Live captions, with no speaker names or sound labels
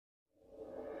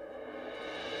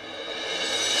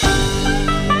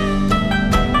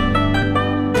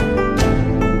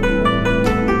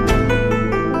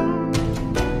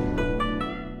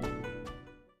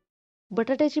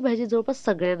बटाट्याची भाजी जवळपास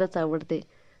सगळ्यांनाच आवडते.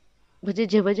 म्हणजे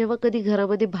जेव्हा-जेव्हा कधी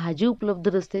घरामध्ये भाजी उपलब्ध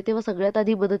नसते, तेव्हा सगळ्यात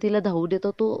आधी मदतीला धावून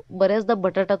येतो तो बऱ्याचदा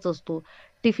बटाटाच असतो.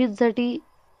 टिफिनसाठी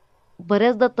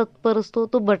बऱ्याचदा तत्पर असतो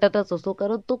तो बटाटाच असतो.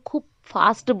 कारण तो खूप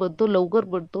फास्ट बनतो, लवकर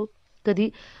बनतो. कधी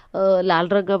लाल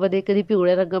रंगामध्ये, कधी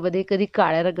पिवळ्या रंगामध्ये, कधी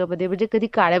काळ्या रंगामध्ये, म्हणजे कधी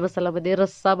काळ्या मसाल्यामध्ये,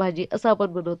 रस्सा भाजी असं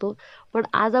आपण बनवतो. पण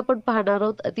आज आपण पाहणार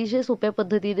आहोत अतिशय सोप्या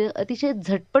पद्धतीने, अतिशय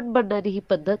झटपट बनणारी ही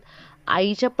पद्धत.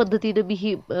 आईच्या पद्धतीने मी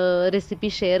ही रेसिपी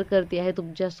शेअर करते आहे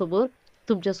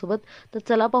तुमच्यासोबत. तर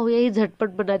चला पाहूया ही झटपट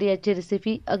बनणारी याची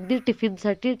रेसिपी अगदी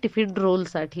टिफिनसाठी, टिफिन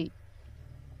रोलसाठी.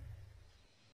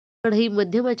 कढई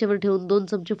मध्यम आचेवर ठेवून 2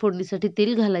 चमचे फोडणीसाठी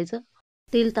तेल घालायचं.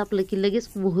 तेल तापलं की लगेच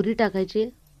मोहरी टाकायची.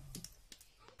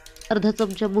 अर्धा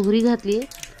चमचा मोहरी घातली.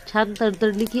 छान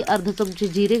तडतडली की अर्धा चमचे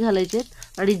जिरे घालायचे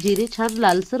आणि जिरे छान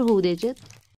लालसर होऊ द्यायचे.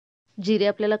 जिरे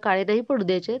आपल्याला काळे नाही पडू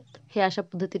द्यायचे. हे अशा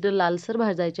पद्धतीने लालसर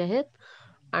भाजायचे आहेत.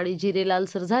 आणि जिरे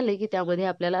लालसर झाले की त्यामध्ये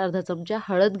आपल्याला अर्धा चमचा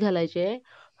हळद घालायची आहे.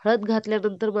 हळद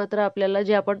घातल्यानंतर मात्र आपल्याला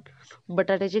जे आपण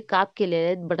बटाट्याचे काप केलेले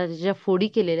आहेत, बटाट्याच्या फोडी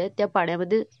केलेल्या आहेत, त्या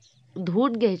पाण्यामध्ये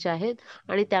धुवून घ्यायच्या आहेत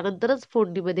आणि त्यानंतरच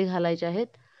फोडणीमध्ये घालायच्या आहेत.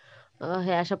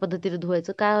 हे अशा पद्धतीने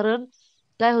धुवायचं. कारण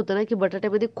काय होतं ना, की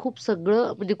बटाट्यामध्ये खूप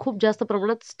सगळं म्हणजे खूप जास्त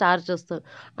प्रमाणात स्टार्च असतं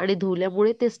आणि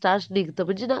धुवल्यामुळे ते स्टार्च निघतं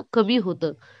म्हणजे ना कमी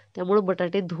होतं. त्यामुळे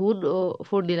बटाटे धुवून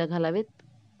फोडणीला घालावेत.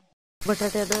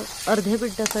 बटाट्यांना अर्ध्या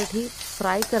मिनिटासाठी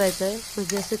फ्राय करायचं आहे,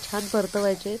 म्हणजे असे छान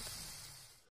परतवायचे आहेत.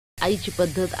 आईची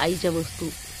पद्धत, आईच्या वस्तू,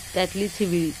 त्यातलीच ही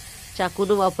विळी. चाकू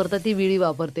न वापरता ती विळी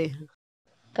वापरते.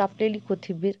 कापलेली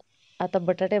कोथिंबीर आता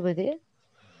बटाट्यामध्ये,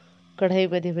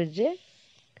 कढईमध्ये म्हणजे,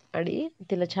 आणि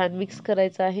तिला छान मिक्स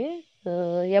करायचं आहे.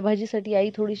 या भाजीसाठी आई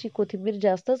थोडीशी कोथिंबीर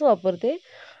जास्तच वापरते.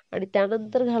 आणि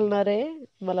त्यानंतर घालणार आहे,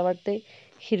 मला वाटते,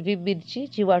 हिरवी मिरची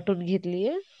जी वाटून घेतली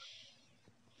आहे.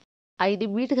 आईने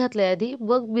मीठ घातलंय आधी,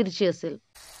 मग मिरची असेल.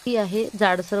 ही आहे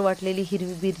जाडसर वाटलेली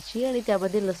हिरवी मिरची आणि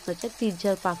त्यामध्ये लसणाच्या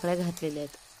 3-4 पाकळ्या घातलेल्या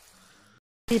आहेत.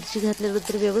 मिरची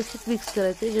घातल्यानंतर व्यवस्थित मिक्स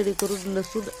करायचे, जेणेकरून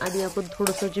लसूण आणि आपण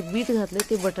थोडंसं जे मीठ घातलंय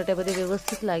ते बटाट्यामध्ये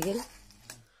व्यवस्थित लागेल.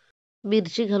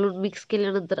 मिरची घालून मिक्स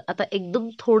केल्यानंतर आता एकदम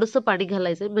थोडंसं पाणी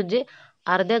घालायचंय, म्हणजे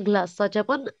अर्ध्या ग्लासाच्या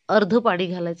पण अर्ध पाणी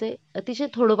घालायचंय. अतिशय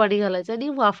थोडं पाणी घालायचं आणि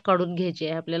वाफ काढून घ्यायची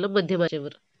आहे आपल्याला मध्यम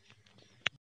आचेवर.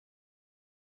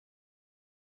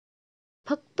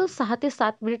 फक्त 6 ते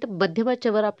 7 मिनिट मध्यम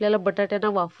आचेवर आपल्याला बटाट्यांना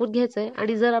वाफवून घ्यायचंय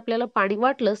आणि जर आपल्याला पाणी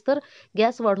वाटलंच तर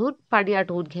गॅस वाढवून पाणी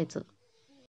आटवून घ्यायचं.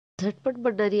 झटपट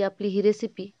बनणारी आपली ही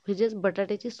रेसिपी म्हणजेच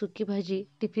बटाट्याची सुकी भाजी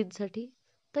टिफिनसाठी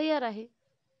तयार आहे.